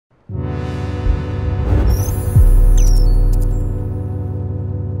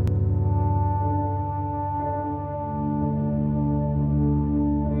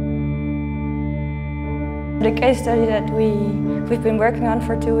The case study that we've been working on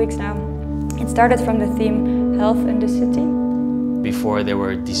for 2 weeks now, it started from the theme health in the city. Before there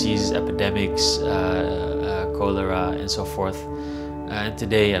were diseases, epidemics, cholera and so forth. And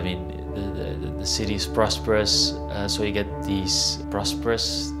today, I mean, the city is prosperous, so you get these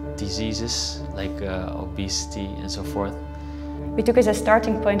prosperous diseases like obesity and so forth. We took as a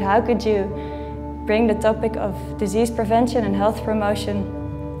starting point, how could you bring the topic of disease prevention and health promotion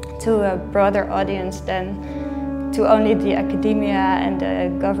to a broader audience than to only the academia and the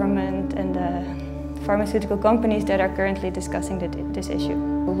government and the pharmaceutical companies that are currently discussing this issue.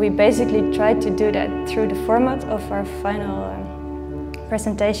 We basically tried to do that through the format of our final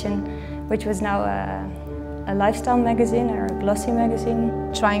presentation, which was now a lifestyle magazine or a glossy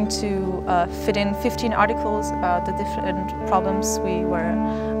magazine. Trying to fit in 15 articles about the different problems we were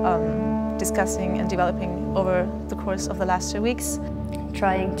discussing and developing over the course of the last 2 weeks.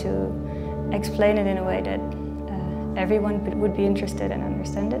 Trying to explain it in a way that everyone would be interested and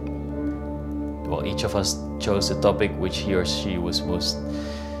understand it. Well, each of us chose a topic which he or she was most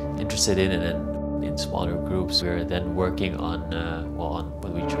interested in, and then in smaller groups we're then working on, on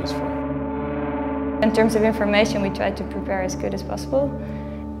what we chose for. In terms of information, we tried to prepare as good as possible,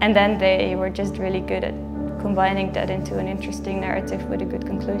 and then they were just really good at combining that into an interesting narrative with a good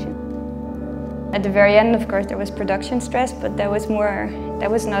conclusion. At the very end, of course, there was production stress, but that was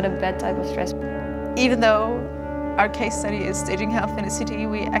not a bad type of stress. Even though our case study is staging health in a city,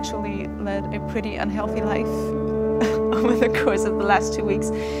 we actually led a pretty unhealthy life over the course of the last 2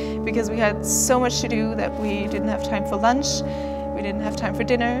 weeks, because we had so much to do that we didn't have time for lunch, we didn't have time for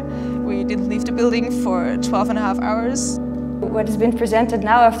dinner, we didn't leave the building for 12.5 hours. What has been presented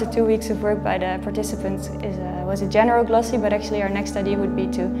now after 2 weeks of work by the participants was a general glossy, but actually our next idea would be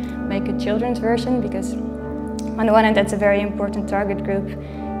to make a children's version, because on the one hand that's a very important target group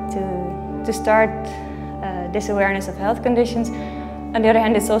to start this awareness of health conditions. On the other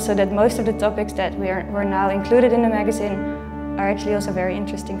hand, it's also that most of the topics that were now included in the magazine are actually also very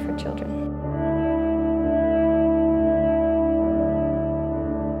interesting for children.